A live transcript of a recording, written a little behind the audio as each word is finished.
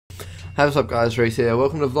Hey, what's up guys, Reese here,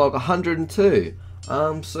 welcome to vlog 102.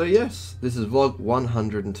 So yes, this is vlog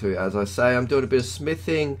 102. As I say, I'm doing a bit of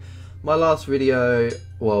smithing. My last video,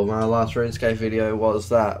 well, my last Runescape video was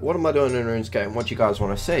that, what am I doing in Runescape and what do you guys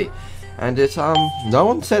want to see? And it's, no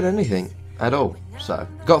one said anything at all. So,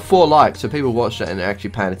 got 4 likes, so people watched it and they're actually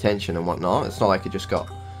paying attention and whatnot. It's not like it just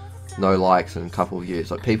got no likes and a couple of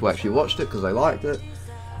views. Like, people actually watched it because they liked it.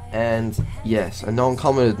 And yes, and no one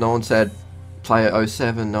commented, no one said play at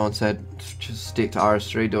 07, no one said just stick to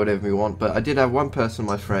RS3, do whatever you want. But I did have one person,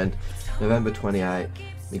 my friend, November 28,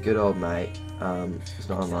 my good old mate, he's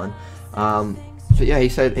not online, but yeah, he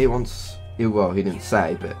said he wants, well, he didn't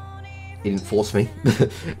say, but he didn't force me,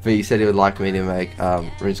 but he said he would like me to make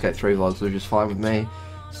RuneScape 3 vlogs, which is fine with me,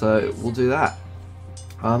 so we'll do that.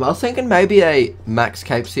 I was thinking maybe a max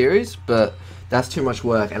cape series, but that's too much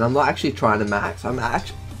work, and I'm not actually trying to max.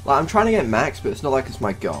 I'm trying to get max, but it's not like it's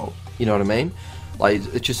my goal. You know what I mean? Like,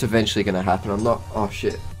 it's just eventually going to happen. I'm not, oh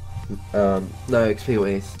shit, no XP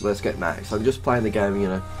wins, let's get max. I'm just playing the game, you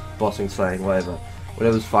know, bossing, slaying,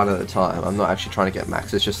 whatever's fun at the time. I'm not actually trying to get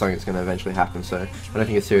max, it's just something that's going to eventually happen, so I don't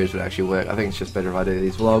think a series would actually work. I think it's just better if I do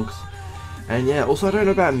these vlogs. And yeah, also I don't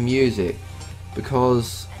know about music,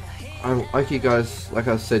 because like you guys, like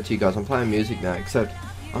I said to you guys, I'm playing music now, except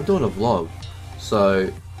I'm doing a vlog,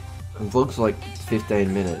 so a vlog's like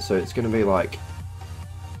 15 minutes, so it's going to be like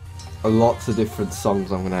lots of different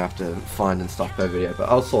songs I'm going to have to find and stuff per video, but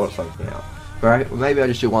I'll sort something out. Right? Well, maybe I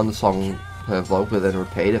just do one song per vlog, but then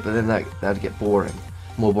repeat it, but then that'd get boring.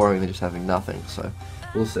 More boring than just having nothing, so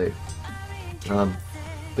we'll see. But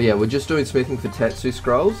yeah, we're just doing smithing for Tetsu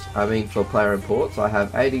scrolls, for player imports. I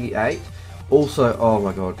have 88. Also, oh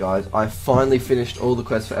my god guys, I finally finished all the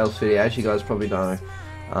quests for Elf City, as you guys probably know.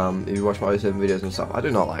 If you watch my 07 videos and stuff, I do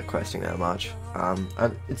not like questing that much.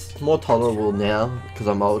 And it's more tolerable now because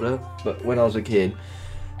I'm older, but when I was a kid,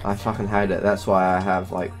 I fucking hated it. That's why I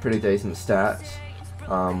have like pretty decent stats,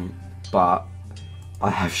 but I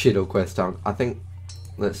have shit all quest done. I think,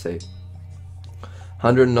 let's see,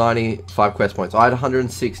 195 quest points. I had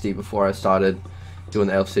 160 before I started doing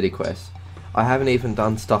the Elf City quest. I haven't even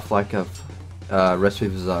done stuff like a Recipe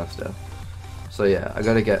for Disaster. So yeah, I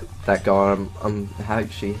gotta get that going. I'm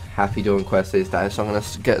actually happy doing quests these days, so I'm gonna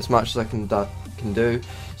get as much as I can do.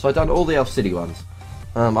 So I've done all the Elf City ones.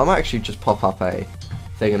 I might actually just pop up a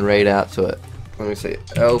thing and read out to it. Let me see,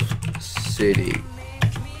 Elf City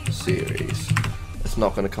series. It's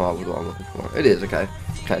not gonna come up with what I'm looking for. It is, okay.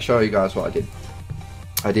 Okay, show you guys what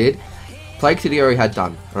I did. Plague City I already had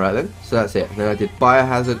done. Alright then, so that's it. And then I did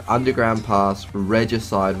Biohazard, Underground Pass,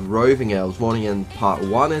 Regicide, Roving Elves, Morning End Part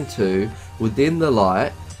 1 and 2, Within the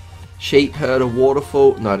Light, Sheep Herder,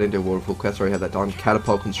 Waterfall, no I didn't do Waterfall quest, I already had that done,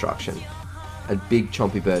 Catapult Construction, and Big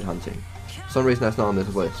Chompy Bird Hunting. For some reason that's not on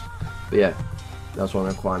this list. But yeah, that was one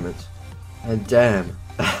of the requirements. And damn,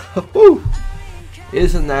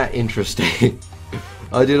 isn't that interesting?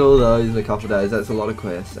 I did all those in a couple of days, that's a lot of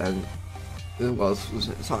quests, and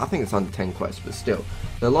I think it's under 10 quests, but still,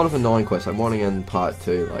 there are a lot of annoying quests, like Morning End Part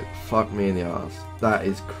 2, like, fuck me in the ass. That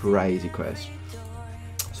is crazy quest.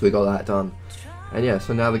 So we got that done. And yeah,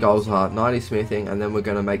 so now the goals are 90 smithing, and then we're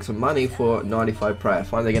going to make some money for 95 prayer.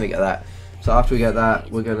 Finally going to get that. So after we get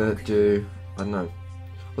that, we're going to do, I don't know,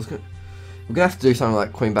 we're going to have to do something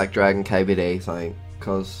like Queenback Dragon, KBD, something,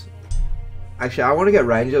 because actually I want to get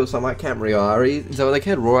Ranger, so I might camp Riari, is that what they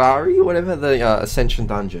call Riari, or whatever, the Ascension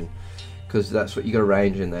Dungeon. Because that's what you got a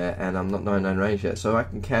range in there, and I'm not 99 range yet, so I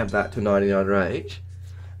can camp that to 99 range.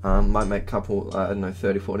 Might make a couple, I don't know,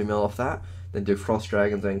 30-40 mil off that. Then do Frost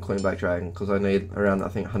Dragons and Queenback Dragon, because I need around, I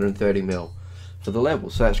think, 130 mil for the level,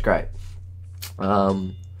 so that's great.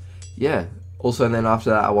 Yeah, also, and then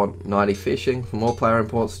after that I want 90 fishing for more player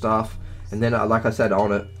import stuff, and then like I said,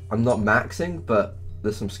 I'm not maxing, but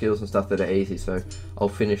there's some skills and stuff that are easy, so I'll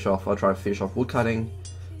try to finish off woodcutting,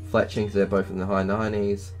 fletching, because they're both in the high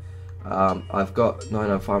 90s. I've got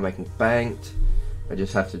 905 making banked, I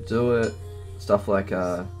just have to do it. Stuff like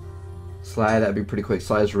Slay, that'd be pretty quick.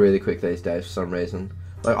 Slay's really quick these days for some reason.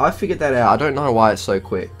 Like, I figured that out, I don't know why it's so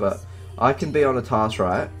quick, but I can be on a task,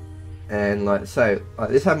 right, and like say, like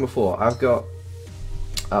this happened before, I've got,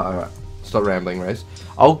 alright, stop rambling, Rose.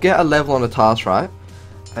 I'll get a level on a task, right,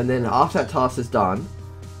 and then after that task is done,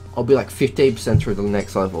 I'll be like 15% through the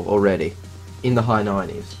next level already, in the high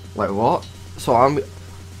 90s. Like, what? So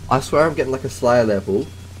I swear I'm getting like a Slayer level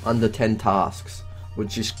under 10 tasks,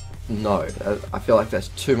 which is, no, I feel like that's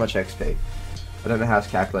too much XP. I don't know how it's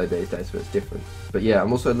calculated these days, but it's different. But yeah,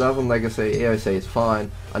 I'm also leveling Legacy, EOC is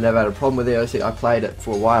fine. I never had a problem with EOC, I played it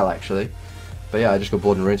for a while actually. But yeah, I just got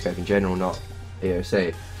bored in RuneScape in general, not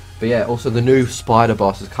EOC. But yeah, also the new Spider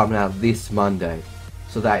boss is coming out this Monday.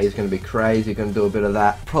 So that is going to be crazy. Going to do a bit of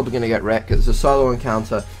that. Probably going to get wrecked. It's a solo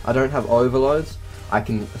encounter. I don't have overloads. I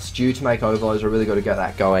can stew to make overloads. I really got to get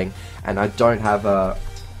that going. And I don't have the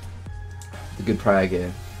good prayer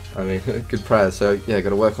gear. I mean, good prayer. So yeah, got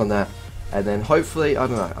to work on that. And then hopefully, I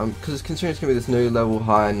don't know, because considering it's going to be this new level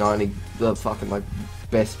high 90, the fucking like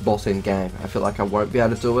best boss in game. I feel like I won't be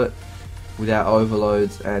able to do it without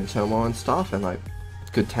overloads and turmoil and stuff and like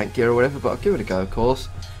good tank gear or whatever. But I'll give it a go, of course.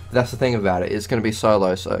 That's the thing about it, it's going to be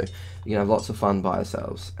solo, so you can have lots of fun by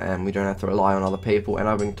yourselves and we don't have to rely on other people. And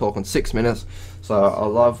I've been talking 6 minutes, so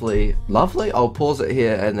I'll pause it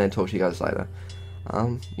here and then talk to you guys later.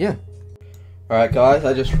 Yeah. Alright guys,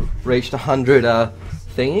 I just reached 100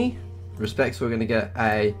 thingy. Respects, we're going to get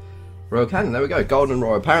a Royal Cannon. There we go, Golden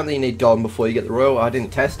Royal. Apparently you need golden before you get the Royal. I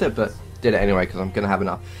didn't test it, but did it anyway because I'm going to have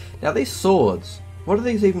enough. Now these swords, what are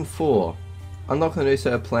these even for? Unlock the new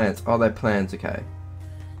set of plants. Oh, they're plants, okay.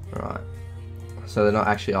 Right, so they're not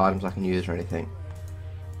actually items I can use or anything.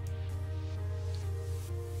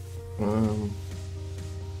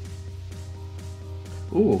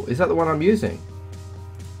 Ooh, is that the one I'm using?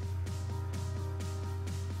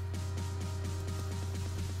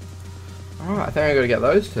 Alright, I think I'm going to get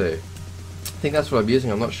those two. I think that's what I'm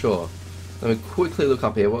using, I'm not sure. Let me quickly look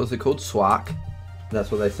up here. What was it called? Swak.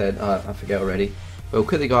 That's what they said. I forget already. We'll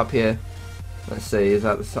quickly go up here. Let's see, is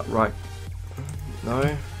that the right?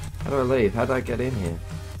 No? How do I leave? How do I get in here?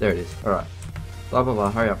 There it is. Alright. Blah blah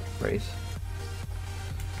blah. Hurry up, Reese.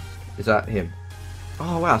 Is that him?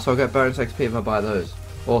 Oh wow, so I'll get bonus XP if I buy those.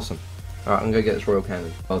 Awesome. Alright, I'm gonna get this Royal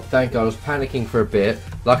Cannon. Oh, thank God, I was panicking for a bit.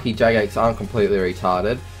 Lucky Jagex aren't completely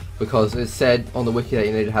retarded, because it said on the wiki that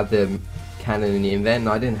you need to have the cannon in your invent, and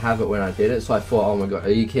I didn't have it when I did it, so I thought, oh my god,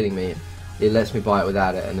 are you kidding me? It lets me buy it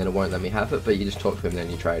without it, and then it won't let me have it, but you just talk to him and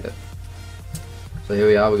then you trade it. So here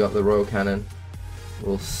we are, we got the Royal Cannon.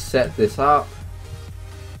 We'll set this up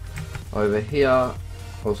over here.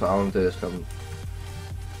 Also, I want to do this because I'm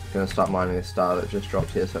going to start mining this star that just dropped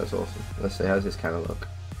here, so it's awesome. Let's see, how's this cannon look?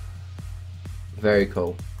 Very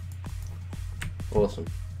cool. Awesome.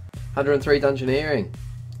 103 Dungeoneering.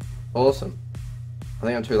 Awesome. I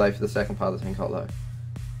think I'm too late for the second part of the tank hot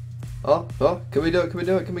though. Oh, can we do it? Can we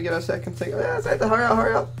do it? Can we get our second thing? Yeah,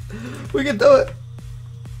 hurry up. We can do it.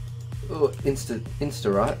 Oh, Insta,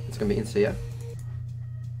 right? It's going to be Insta, yeah?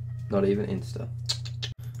 Not even Insta.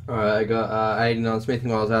 Alright, I got 89 smithing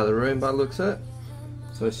while I was out of the room by the looks of it.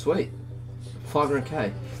 So sweet.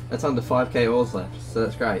 500k. That's under 5k ores left, so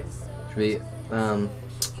that's great. Should be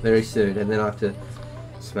very soon, and then I have to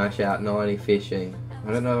smash out 90 fishing.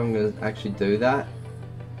 I don't know if I'm going to actually do that.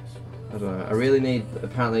 I don't know. I really need,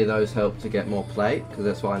 apparently those help to get more plate, because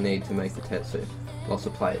that's what I need to make the Tetsu. Lots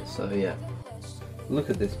of plate, so yeah. Look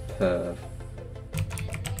at this perv.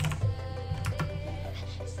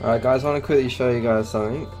 Alright guys, I want to quickly show you guys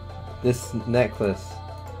something. This necklace.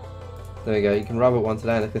 There we go, you can rub it once a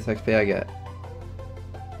day and look at this XP I get.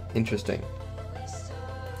 Interesting.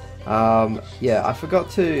 Yeah, I forgot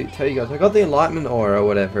to tell you guys, I got the Enlightenment Aura or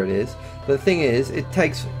whatever it is, but the thing is, it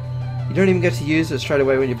takes, you don't even get to use it straight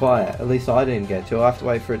away when you buy it. At least I didn't get to. I have to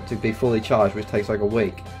wait for it to be fully charged, which takes like a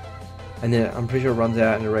week. And then I'm pretty sure it runs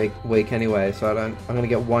out in a week anyway, so I'm going to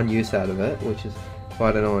get one use out of it, which is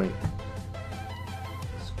quite annoying.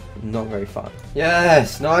 Not very fun.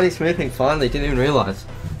 Yes! 90 smithing, finally, didn't even realise.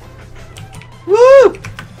 Woo!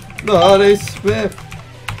 90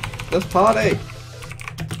 smith! Let's party!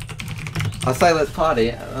 I say let's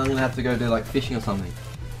party, I'm gonna have to go do like fishing or something.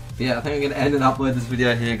 But yeah, I think I'm gonna end and upload this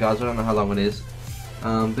video here guys, I don't know how long it is.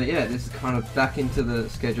 But yeah, this is kind of back into the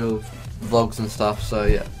schedule of vlogs and stuff, so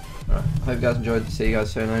yeah. Alright, hope you guys enjoyed, see you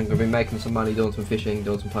guys soon. I'm gonna be making some money, doing some fishing,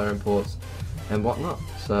 doing some player imports and whatnot.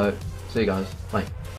 So, see you guys, bye.